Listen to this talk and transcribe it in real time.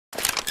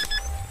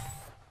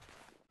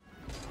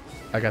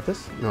I got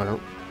this. No, I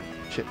don't.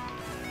 Shit.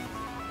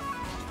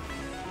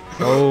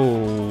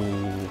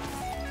 Oh.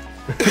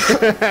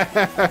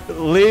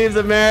 Leave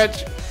the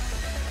match.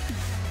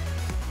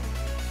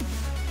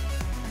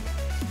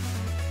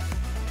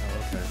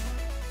 Oh, okay.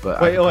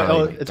 But Wait,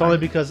 oh, it's only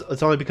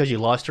because you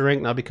lost your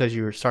rank, not because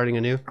you were starting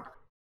anew.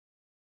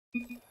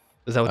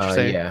 Is that what you're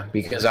saying? Yeah,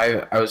 because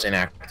I was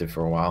inactive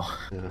for a while.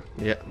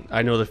 Yeah,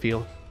 I know the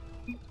feel.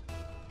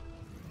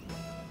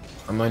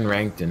 I'm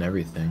unranked and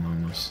everything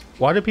almost.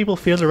 Why do people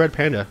fear the red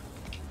panda?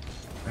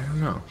 I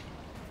don't know.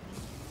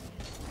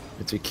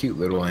 It's a cute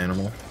little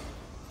animal.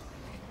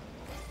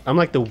 I'm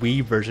like the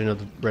Wii version of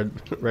the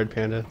red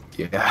panda.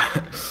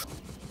 Yeah.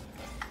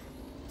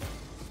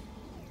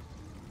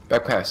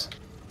 Back pass.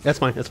 That's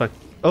fine. That's fine.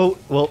 Oh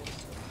well,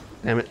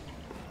 damn it.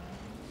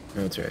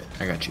 No, that's right.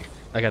 I got you.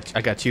 I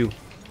got you.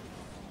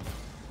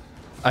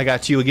 I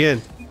got you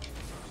again.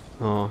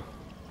 Oh,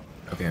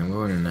 Okay, I'm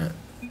going in that.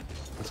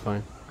 that's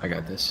fine. I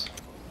got this.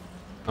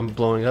 I'm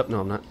blowing up. No,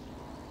 I'm not.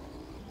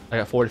 I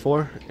got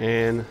 44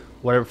 and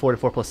whatever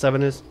 44 plus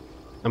 7 is.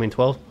 I mean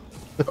 12.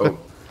 Oh.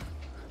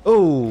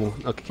 Oh.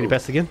 Okay. Can you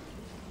pass again?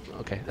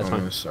 Okay, that's Oh,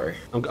 fine. no, sorry.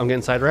 I'm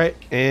getting side right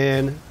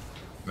and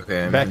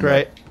Okay, I'm back in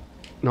right.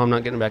 No, I'm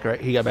not getting back right.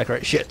 He got back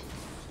right. Shit.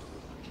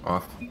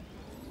 off.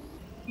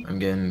 I'm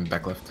getting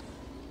back left.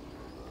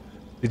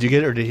 Did you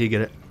get it or did he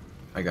get it?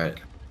 I got it.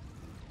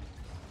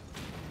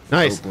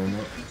 Nice. Oh, boom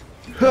up.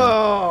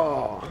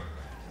 Oh.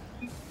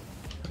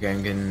 Okay,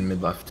 I'm getting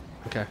mid left.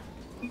 Okay.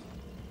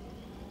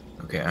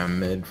 Okay, I'm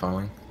mid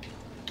falling.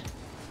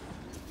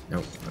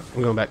 Nope.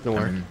 I'm going back. Don't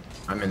worry.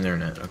 I'm in there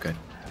net. Okay,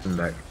 I'm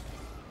back.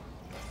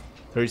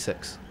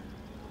 36.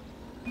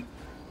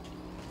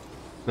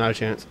 Not a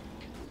chance.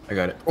 I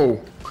got it.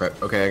 Oh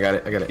crap. Okay, I got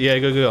it. I got it. Yeah,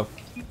 go.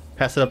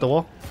 Pass it up the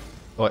wall,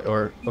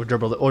 or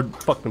dribble it, or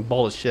fucking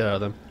ball the shit out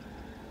of them.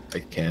 I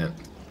can't.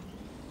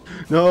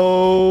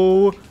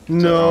 No.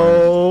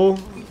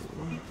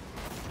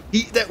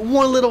 That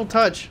one little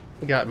touch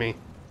got me.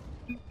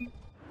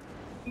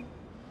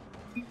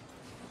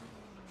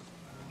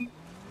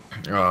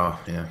 Oh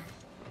yeah.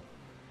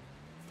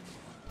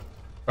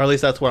 Or at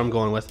least that's what I'm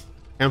going with.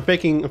 And I'm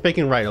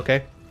faking right,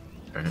 okay?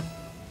 Alright.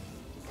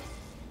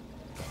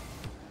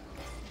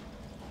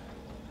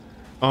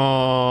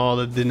 Oh,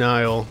 the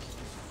denial.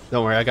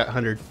 Don't worry, I got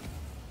 100.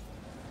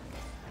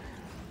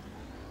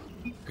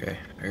 Okay,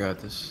 I got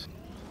this.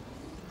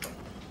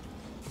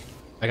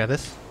 I got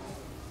this.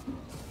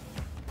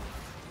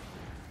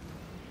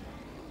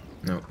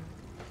 Nope.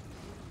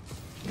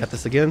 Got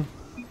this again.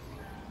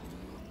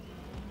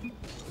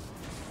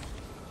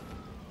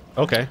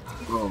 Okay.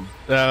 Oh.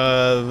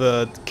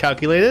 The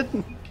calculated.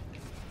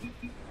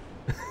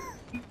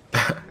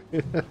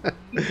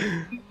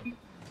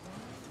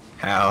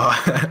 How?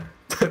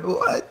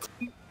 What?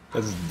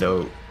 That's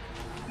dope.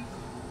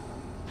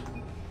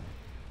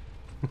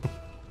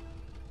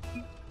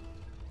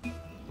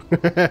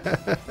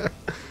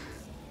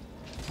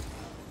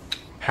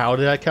 How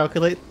did I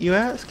calculate, you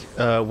ask?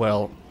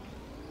 Well,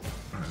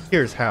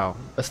 here's how.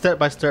 A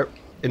step-by-step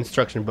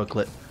instruction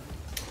booklet.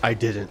 I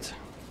didn't.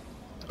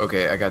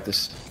 Okay, I got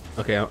this.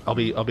 Okay, I'll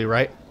be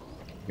right.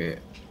 Okay.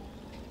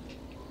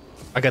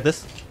 I got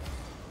this.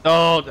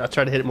 Oh, I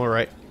tried to hit it more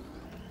right.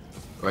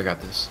 Oh, I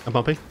got this. I'm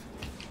bumping.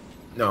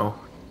 No.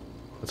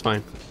 That's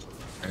fine.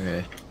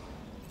 Okay.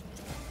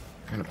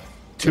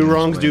 Two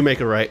wrongs do make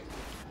a right.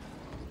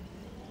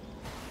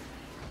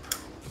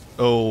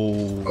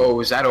 Oh. Oh,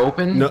 is that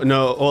open?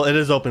 No. Well, it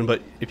is open,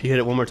 but if you hit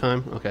it one more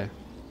time, okay.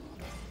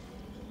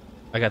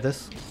 I got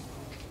this.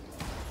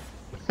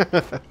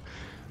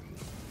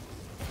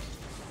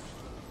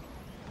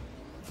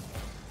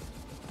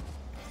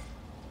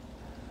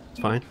 It's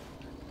fine.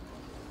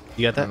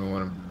 You got I that? don't know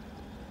what I'm...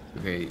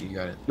 Okay, you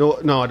got it.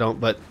 No, I don't.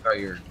 But Oh,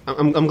 you're...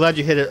 I'm glad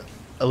you hit it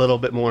a little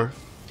bit more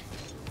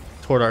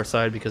toward our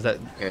side because that.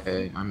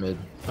 Okay, I'm mid.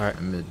 All right.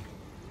 I'm mid.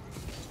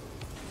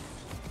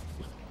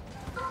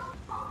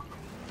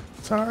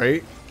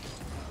 Sorry.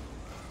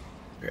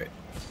 Great.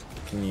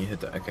 Can you hit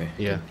that? Okay.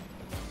 Yeah.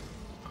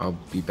 I'll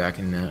be back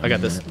in that. I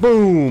got this.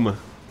 Boom.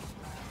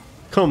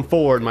 Come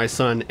forward, my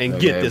son, and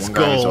Okay, get this one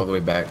guy is all the goal. way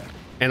back.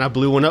 And I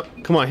blew one up.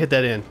 Come on, hit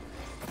that in.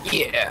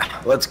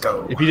 Yeah, let's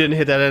go. If you didn't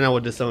hit that in, I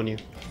would disown you.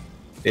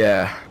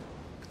 Yeah.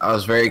 I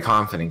was very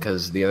confident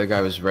because the other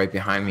guy was right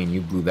behind me and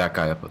you blew that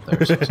guy up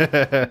there.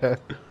 So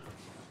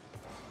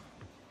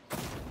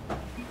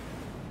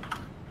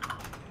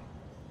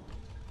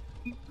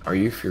are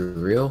you for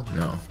real?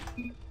 No.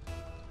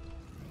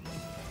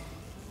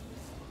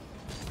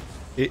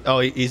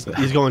 He's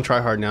going try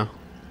hard now.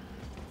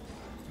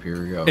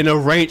 Here we go. In a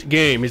ranked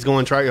game, he's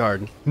going try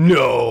hard.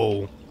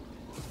 No.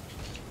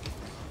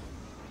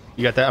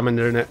 You got that? I'm in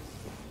the internet.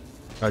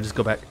 All right, just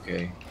go back.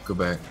 Okay, go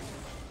back.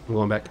 I'm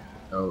going back.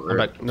 Oh, I'm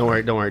back. Don't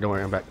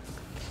worry. I'm back.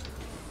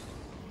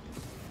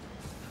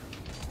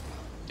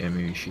 Yeah,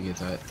 maybe you should get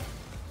that.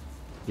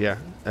 Yeah.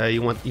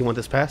 You want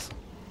this pass?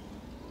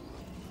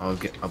 I'll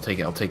take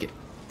it.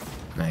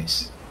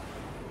 Nice.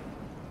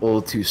 A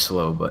little too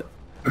slow, but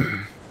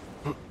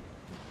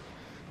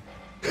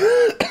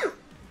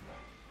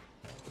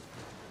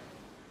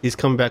He's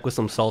coming back with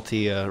some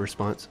salty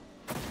response.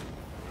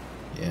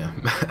 Yeah.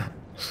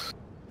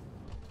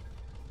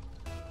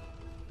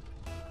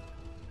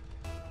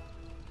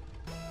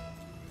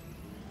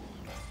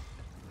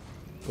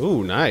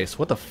 Ooh, nice.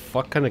 What the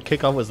fuck kind of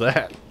kickoff was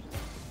that?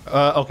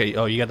 Okay.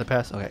 Oh, you got the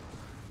pass? Okay.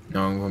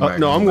 No, I'm going back.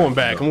 No, I'm going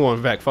back. I'm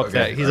going back. Fuck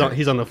Okay, that.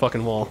 He's on the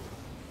fucking wall.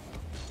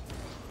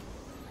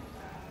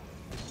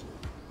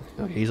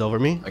 Okay, he's over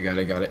me. I got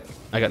it.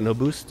 I got no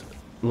boost.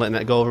 I'm letting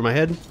that go over my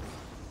head.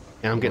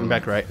 And I'm getting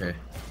back right. Okay.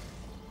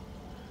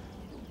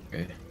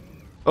 Okay.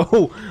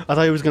 Oh, I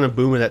thought he was gonna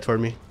boom that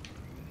toward me.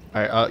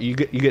 All right, you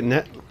get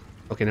net.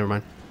 Okay, never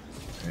mind.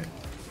 Okay.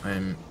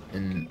 I'm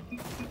in.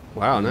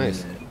 Wow,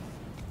 nice.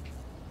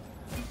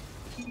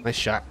 Nice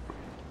shot.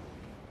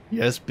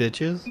 Yes,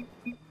 bitches.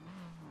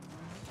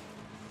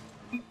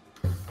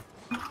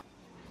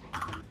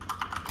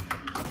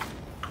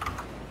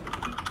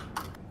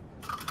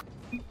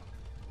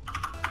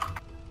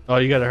 Oh,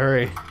 you gotta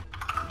hurry.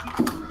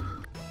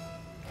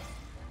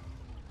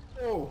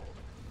 Oh.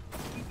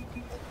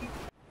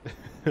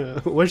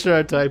 What should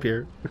I type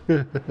here?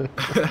 I'm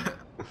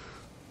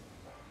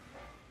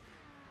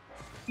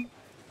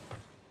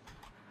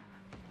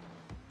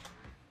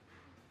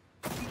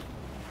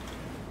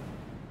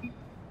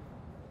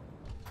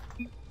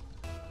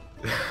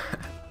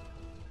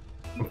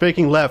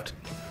faking left.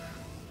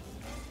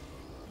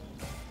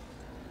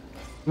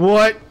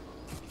 What?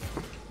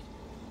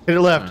 Hit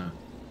it left.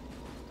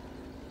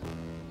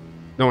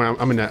 No,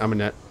 I'm in net. I'm in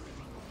net.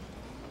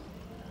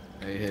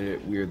 I hit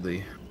it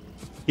weirdly.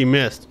 He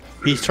missed.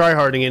 He's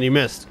tryharding and he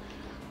missed.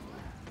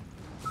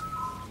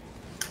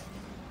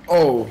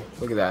 Oh,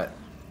 look at that.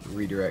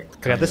 Redirect.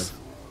 I got this.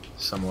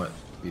 Somewhat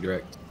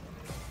redirect.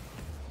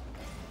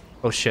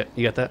 Oh shit!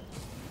 You got that?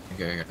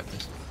 Okay, I got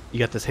this. You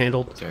got this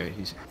handled? Sorry,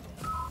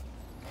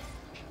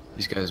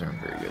 these guys aren't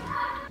very good.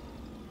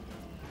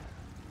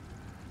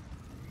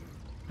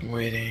 I'm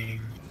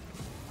waiting.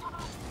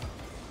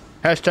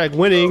 Hashtag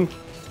winning.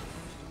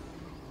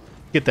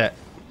 Get that.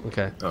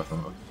 Okay,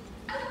 Oh,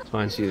 it's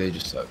fine. see, they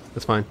just suck.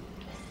 That's fine.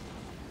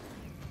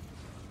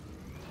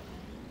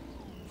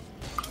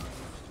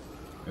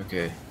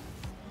 Okay.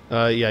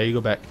 Yeah, you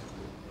go back.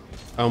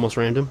 I almost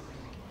rammed him.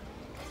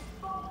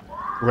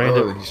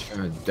 Oh, he's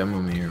trying to demo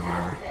me or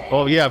whatever.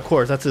 Oh yeah, of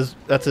course. That's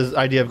his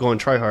idea of going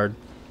try hard.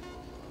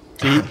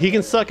 He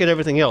can suck at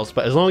everything else,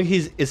 but as long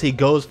as he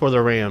goes for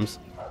the Rams,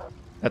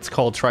 that's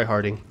called try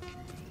harding.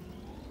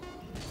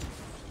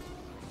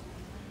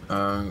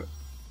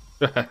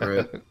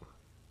 Right.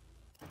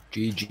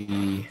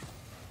 GG.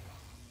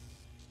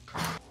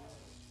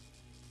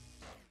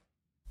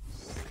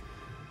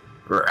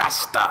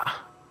 Rasta.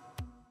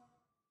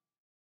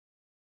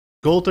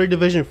 Gold 3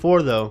 Division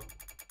 4 though.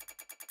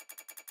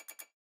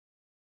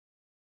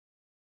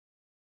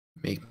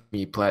 Make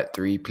me plat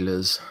 3,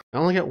 please. I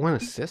only got 1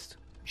 assist.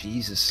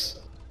 Jesus.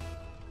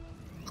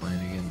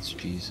 Playing against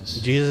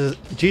Jesus. Jesus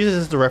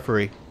is the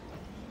referee.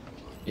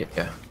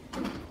 Yeah.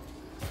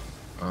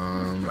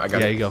 I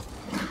got it. Yeah, you go.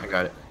 I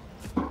got it.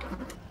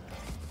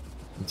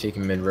 I'm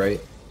taking mid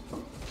right.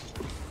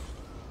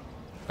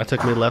 I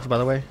took mid left, by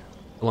the way,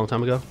 a long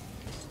time ago.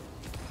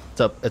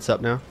 It's up. It's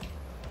up now.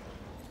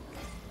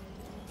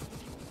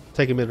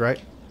 Taking mid right.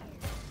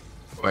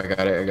 Oh, I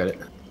got it. I got it.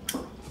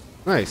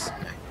 Nice. All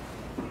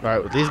right,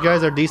 well, these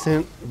guys are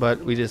decent, but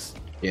we just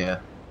Yeah,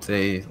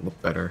 they look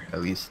better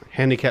at least.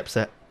 handicap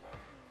set.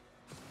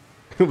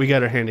 We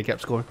got our handicap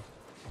score.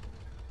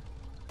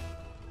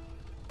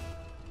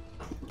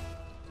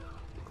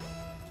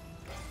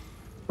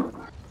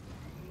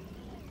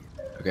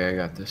 Okay, I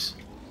got this.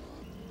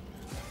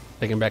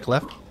 Taking back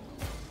left.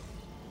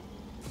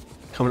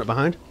 Coming up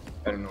behind.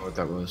 I don't know what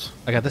that was.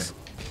 I got this.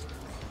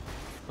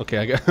 Okay,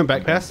 I got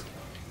back pass.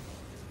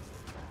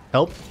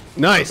 Help.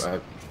 Nice.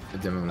 I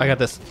got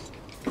this.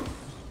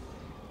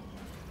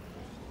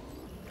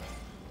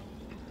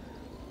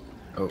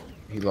 Oh,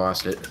 he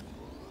lost it.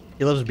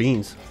 He loves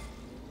beans.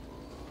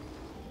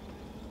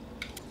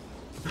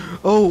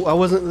 Oh, I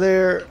wasn't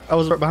there. I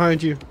was right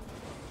behind you.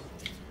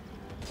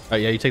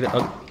 Alright, yeah, you take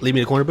that. Leave me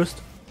the corner boost.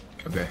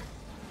 Okay.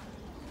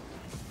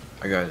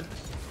 I got it.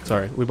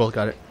 Sorry, we both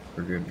got it.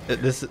 We're good.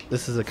 This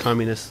is a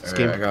communist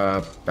scheme. I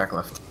got back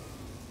left.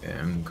 Yeah,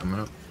 I'm coming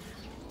up.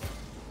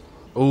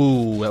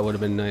 Ooh, that would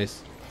have been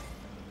nice.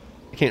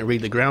 I can't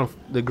read the ground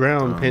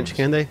pinch,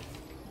 can they?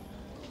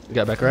 You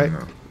got back right?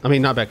 No. I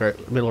mean, not back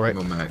right, middle right.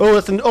 Go back. Oh,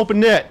 it's an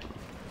open net.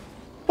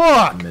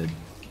 Fuck! Mid.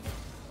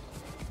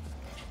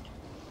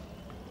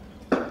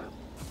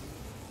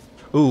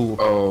 Ooh.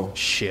 Oh,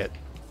 Shit.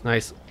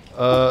 Nice.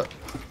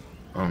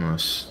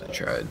 almost. I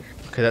tried.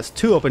 Okay, that's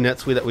 2 open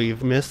nets that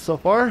we've missed so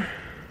far.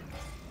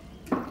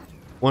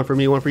 1 for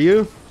me, 1 for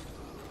you.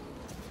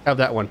 Have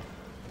that one.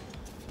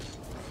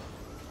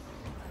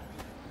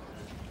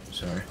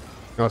 Sorry.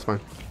 No, it's fine.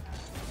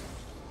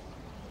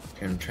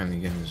 Okay, I'm trying to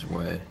get in his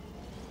way.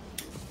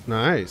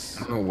 Nice.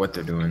 I don't know what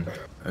they're doing.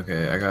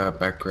 Okay, I got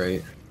back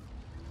right.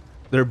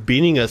 They're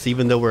beating us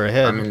even though we're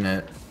ahead. I'm in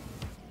net.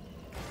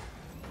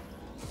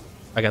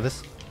 I got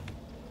this.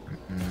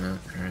 I'm in net.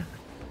 Alright.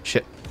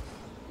 Shit.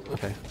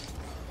 Okay.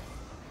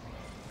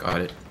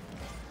 Got it.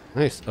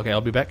 Nice. Okay, I'll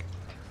be back.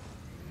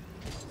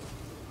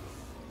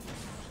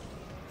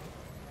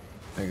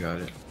 I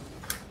got it.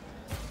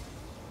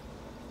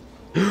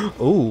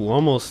 Oh,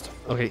 almost.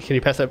 Okay, can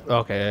you pass that?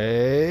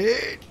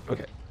 Okay.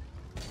 Okay.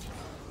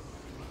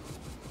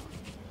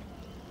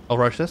 I'll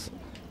rush this.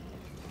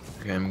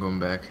 Okay, I'm going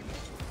back.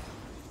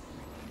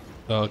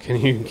 Oh, can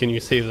you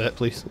save that,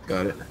 please?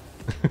 Got it.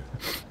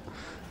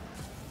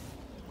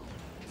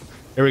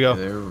 Here we go.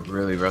 They're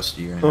really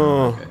rusty right now.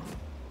 Oh. Okay.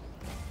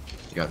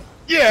 You got.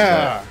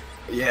 Yeah.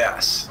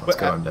 Yes. Let's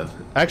go, MDEV.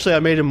 Actually, I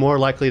made him more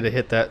likely to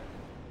hit that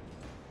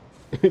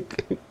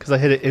because I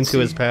hit it into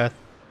his path.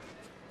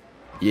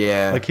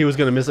 Yeah. Like he was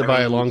gonna miss it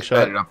by a long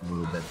shot. Sped it up a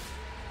little bit.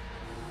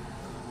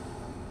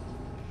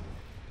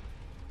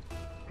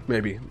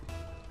 Maybe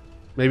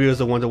it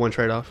was a 1-to-1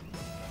 trade-off.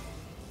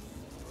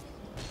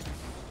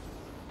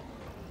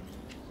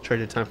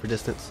 Traded time for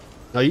distance.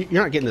 No, you're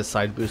not getting this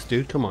side boost,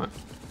 dude. Come on.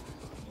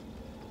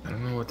 I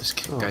don't know what this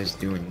guy's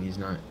doing. He's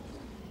not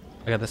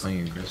I got this.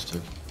 playing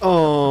aggressive.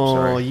 Oh,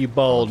 Sorry. you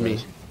balled me.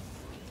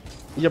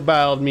 You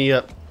balled me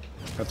up.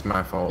 That's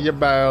my fault. You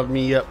balled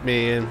me up,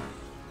 man.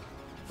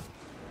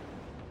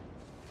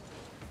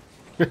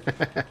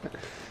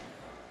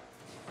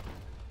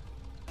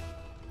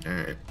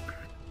 Alright.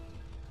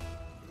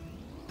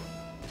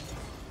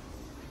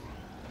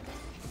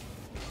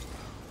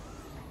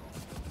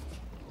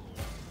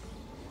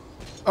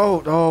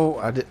 Oh,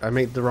 I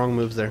made the wrong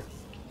moves there.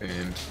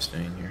 I'm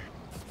staying here.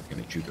 I'm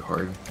gonna juke it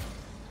hard.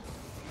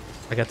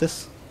 I got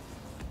this.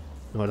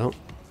 No, I don't.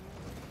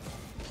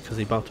 Because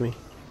he bumped me.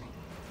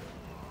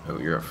 Oh,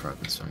 you're up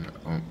front, so I'm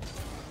not.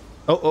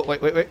 Oh,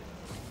 wait.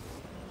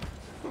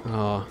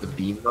 Oh, The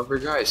beam lover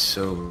guy is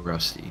so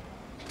rusty.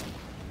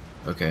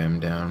 Okay, I'm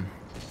down.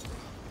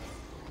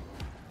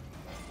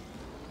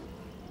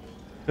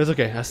 it's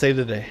okay. I saved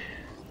the day.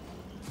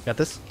 Got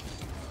this.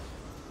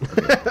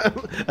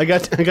 I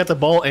got the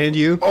ball and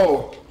you.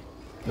 Oh!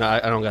 No, I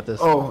don't got this.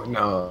 Oh,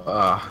 no.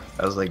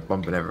 I was like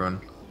bumping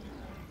everyone.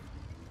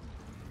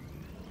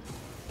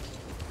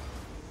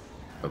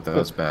 Oh, that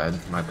was bad.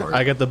 My part.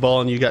 I got the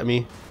ball and you got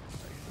me.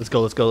 Let's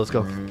go.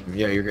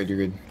 Yeah, you're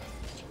good.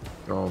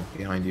 They're all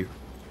behind you.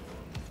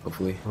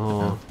 Hopefully.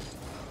 Oh, No.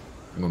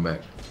 I'm going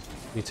back.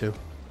 me too.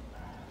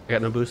 I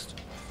got no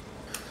boost.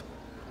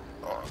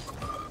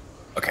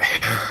 Okay.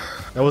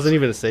 That wasn't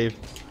even a save.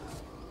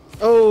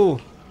 Oh!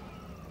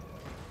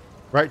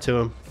 Right to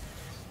him.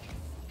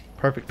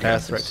 Perfect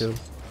pass right to him.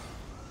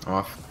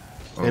 Off.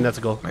 Oh, And that's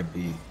a goal. Might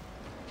be.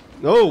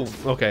 Oh,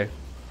 okay.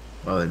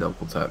 Oh, they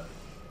double tap.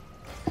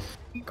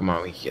 Come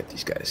on, we can get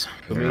these guys.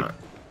 Who, They're me? not.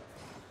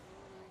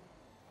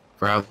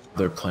 For how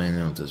they're playing, they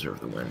don't deserve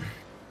the win.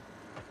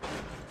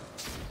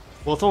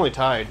 Well, it's only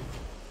tied.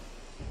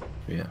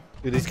 Yeah.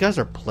 Dude, these guys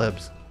are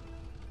plebs.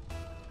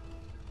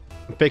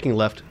 I'm faking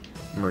left.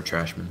 More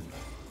trashmen.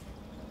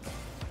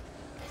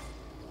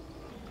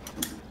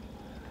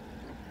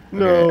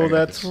 No, I got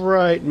that's this.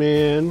 right,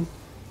 man.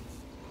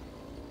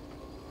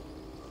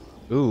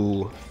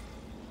 Ooh.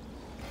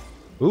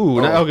 Ooh, Oh.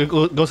 no, okay,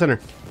 go center.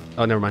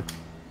 Oh, never mind.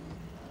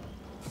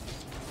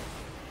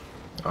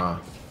 Ah.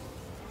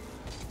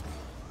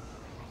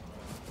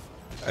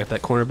 I got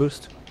that corner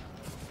boost.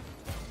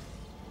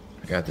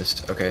 I got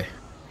this. Okay.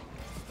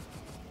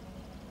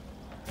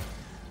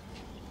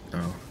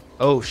 No.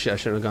 Oh, shit, I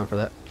shouldn't have gone for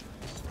that.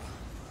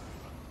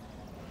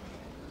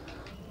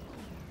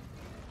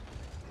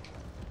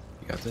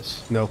 You got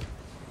this? No.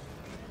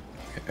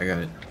 Okay, I got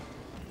it.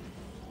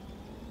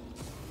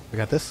 I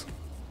got this.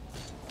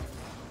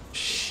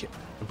 Shit.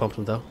 I bumped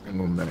him, though. I'm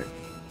going better.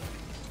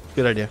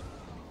 Good idea.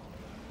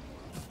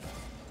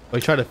 Oh,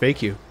 he tried to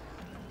fake you.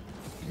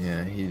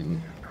 Yeah, he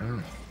didn't. I don't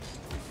know.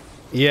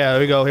 Yeah, there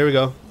we go. Here we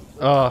go.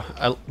 Oh,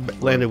 I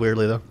landed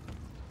weirdly, though.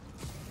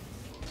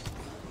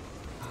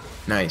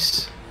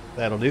 Nice.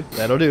 That'll do.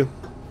 That'll do.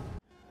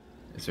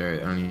 It's alright.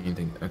 I don't need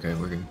anything. Okay,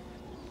 we're good.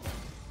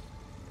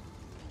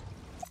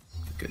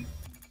 Good.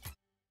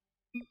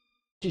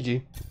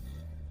 GG.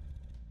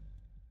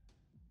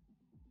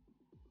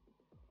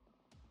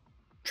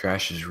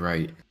 Trash is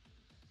right.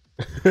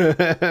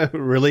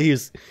 Really?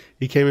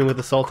 He came in with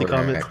a salty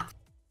comment.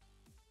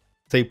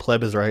 Say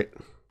pleb is right.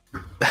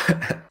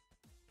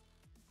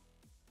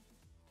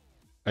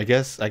 I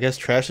guess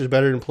trash is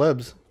better than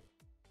plebs.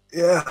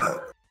 Yeah.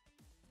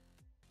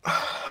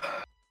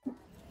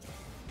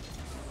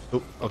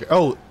 Oh, okay.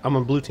 Oh, I'm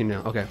on blue team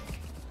now. Okay.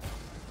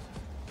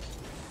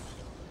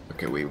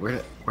 Okay, wait.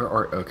 Where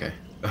are? Okay.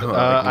 Oh,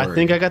 I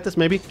think I got this.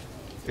 Maybe.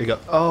 Here you go.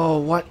 Oh,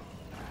 what?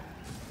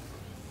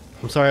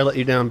 I'm sorry I let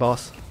you down,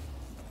 boss.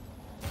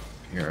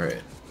 You're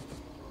alright.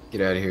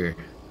 Get out of here.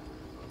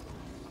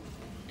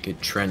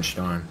 Get trenched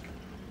on.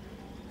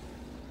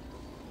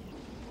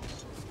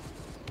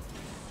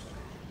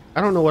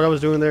 I don't know what I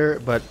was doing there,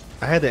 but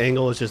I had the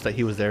angle. It's just that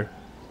he was there.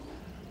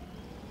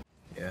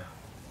 Yeah.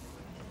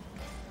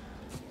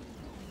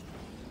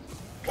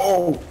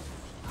 Oh.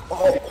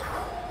 Oh.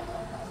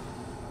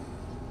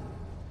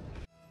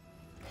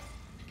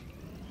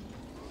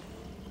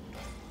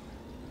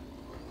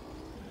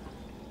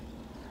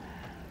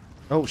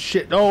 Oh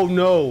shit! Oh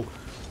no!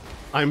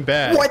 I'm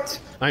bad. What?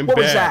 I'm what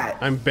bad. was that?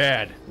 I'm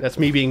bad. That's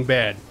me being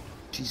bad.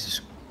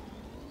 Jesus.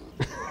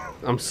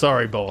 I'm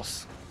sorry,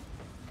 boss.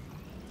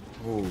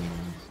 Oh.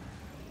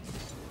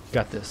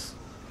 Got this.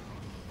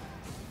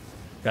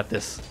 Got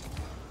this.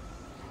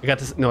 I got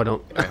this. No, I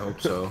don't. I hope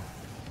so.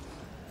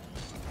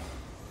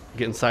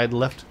 Get inside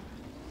left.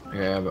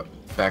 Yeah, but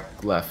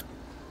back left.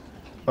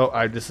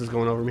 Oh, this is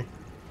going over me.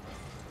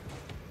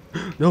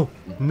 No,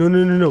 no,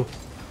 no, no, no.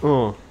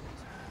 Oh,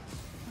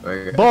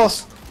 Okay.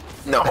 boss.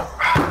 No.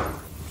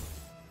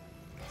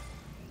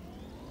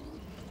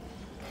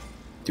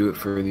 Do it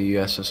for the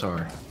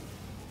USSR.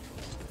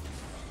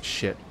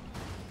 Shit.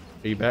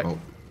 Are you back? Oh.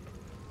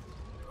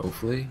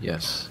 Hopefully,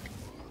 yes.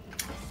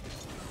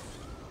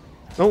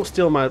 Don't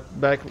steal my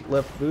back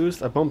left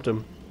boost. I bumped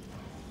him.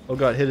 Oh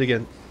god, hit it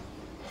again.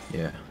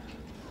 Yeah.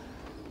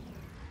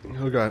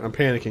 Oh god, I'm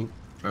panicking.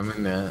 I'm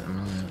in that. I'm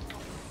in that.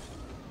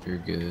 You're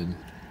good.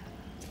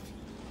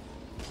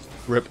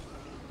 Rip.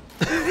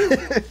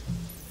 You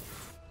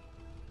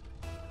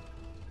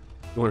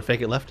want to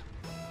fake it left?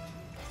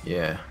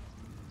 Yeah.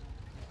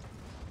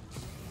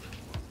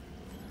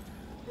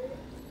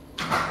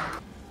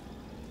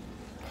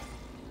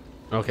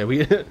 Okay,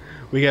 we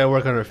we gotta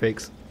work on our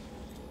fakes.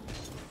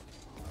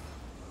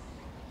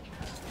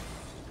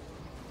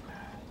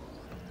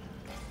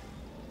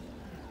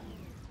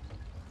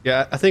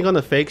 Yeah, I think on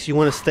the fakes you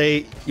want to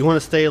stay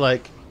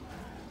like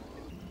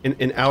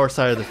in our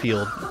side of the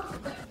field.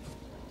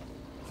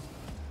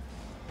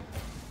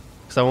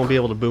 Cause I won't be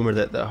able to boomer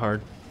that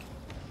hard.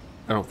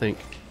 I don't think.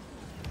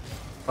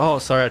 Oh,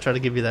 sorry, I tried to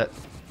give you that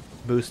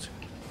boost.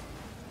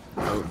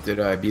 Oh,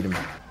 did I beat him?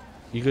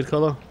 You good,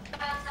 Colo?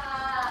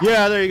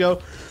 Yeah, there you go.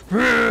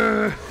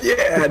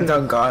 Yeah,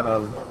 done got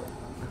him.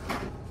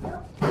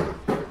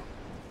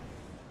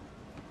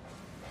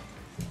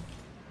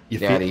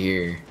 Get out of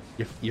here.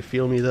 You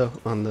feel me though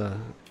on the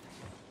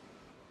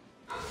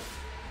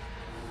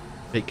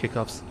fake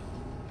kickoffs?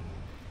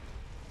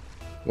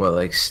 What,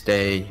 like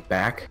stay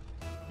back?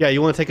 Yeah,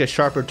 you want to take a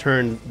sharper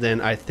turn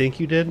than I think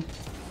you did.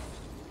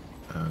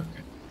 Okay.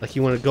 Like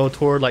you want to go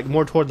toward, like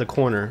more toward the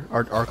corner,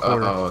 our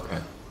corner. Oh, okay.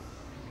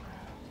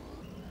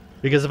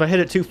 Because if I hit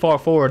it too far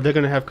forward, they're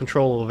gonna have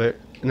control of it,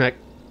 and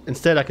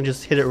instead I can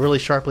just hit it really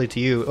sharply to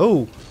you.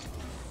 Oh,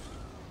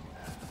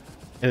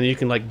 and then you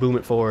can like boom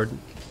it forward.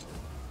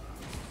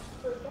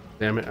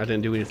 Damn it! I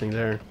didn't do anything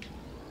there.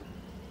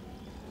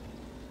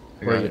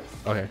 I got it.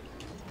 Okay.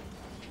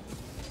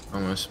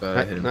 Almost about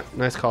to hit him.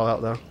 Nice call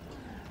out though.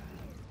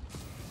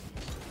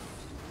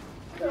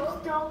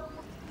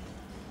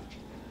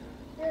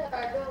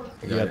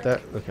 You got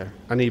that? Okay.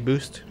 I need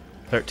boost.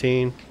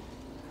 13.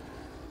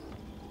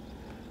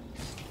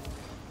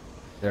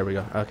 There we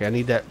go. Okay, I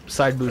need that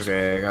side boost.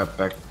 Okay, I got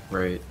back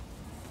right.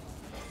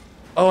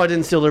 Oh, I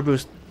didn't steal their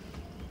boost.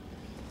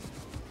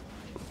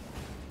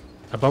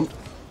 I bumped.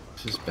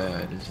 This is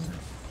bad, isn't it?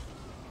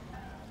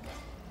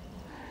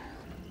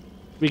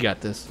 We got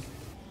this.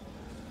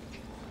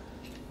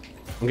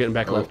 I'm getting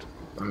back left.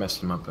 I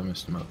messed him up. I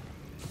messed him up.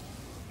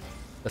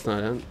 That's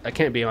not on. I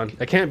can't be on.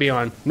 I can't be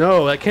on.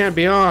 No, that can't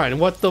be on.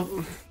 What the?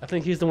 I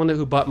think he's the one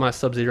who bought my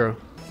Sub-Zero.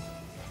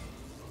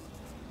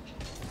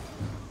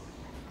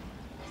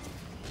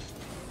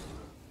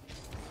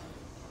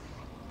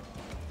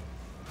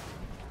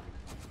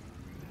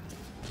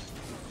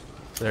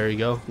 There you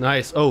go.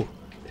 Nice. Oh,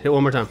 hit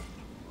one more time.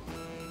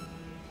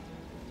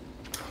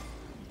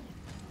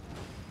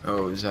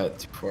 Oh, is that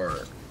too far?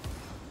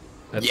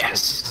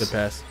 Yes! Good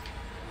pass.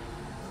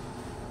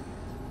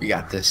 We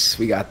got this.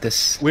 We got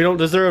this. We don't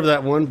deserve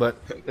that one, but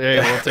hey,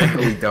 we'll take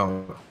We it.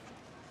 don't.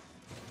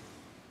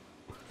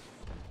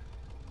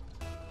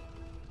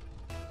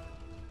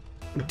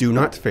 Do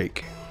not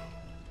fake.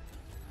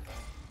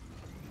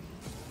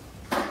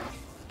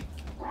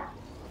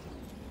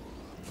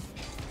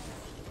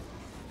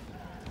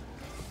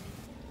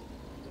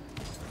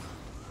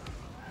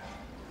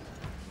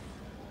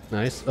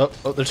 Nice. Oh,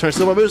 they're trying to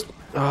steal my boost.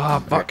 Ah,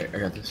 fuck. Okay, I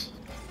got this.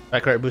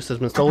 Back right boost has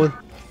been stolen.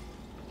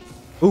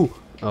 Ooh.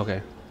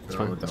 Okay. That's I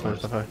fine. don't know what That's that fine.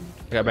 was. That's fine.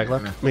 I got back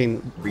left. I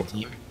mean,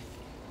 Reteam.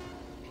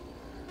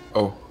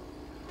 Oh.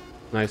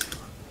 nice.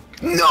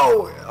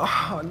 No!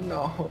 Oh,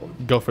 no.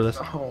 Go for this.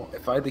 Oh,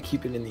 if I had to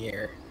keep it in the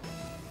air.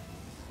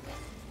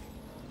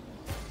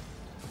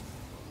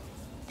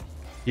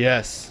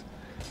 Yes.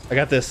 I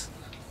got this.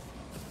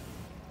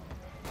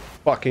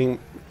 Fuck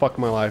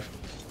my life.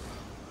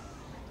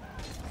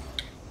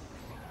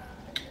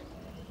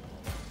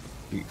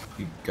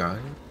 You got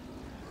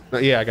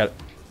it? Yeah, I got it.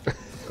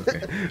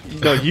 Okay.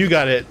 No, you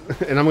got it,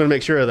 and I'm gonna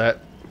make sure of that.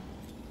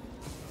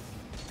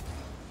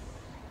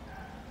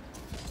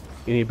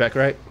 You need back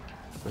right?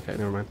 Okay,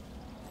 never mind.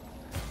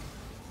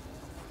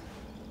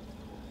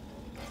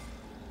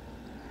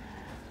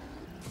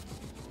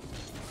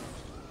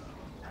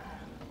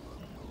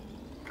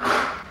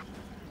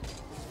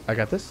 I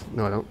got this?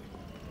 No, I don't.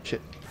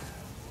 Shit.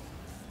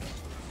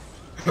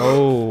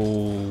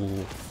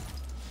 Oh.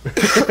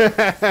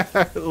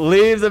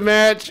 Leave the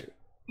match.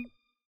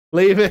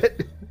 Leave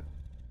it.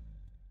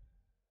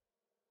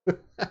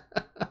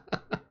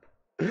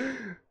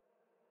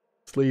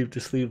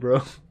 Just leave,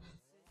 bro.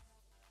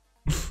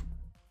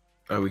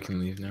 Oh, we can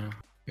leave now?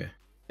 Okay.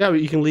 Yeah,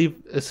 but you can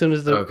leave as soon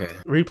as the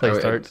replay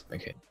starts.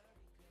 Okay.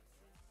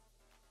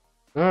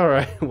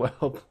 Alright,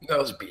 well. That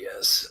was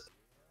BS.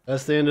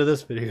 That's the end of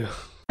this video.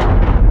 You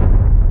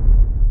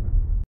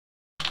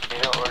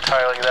know what we're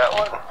titling that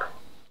one?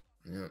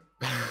 Yep.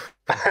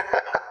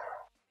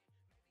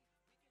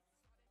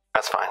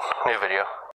 That's fine. New video.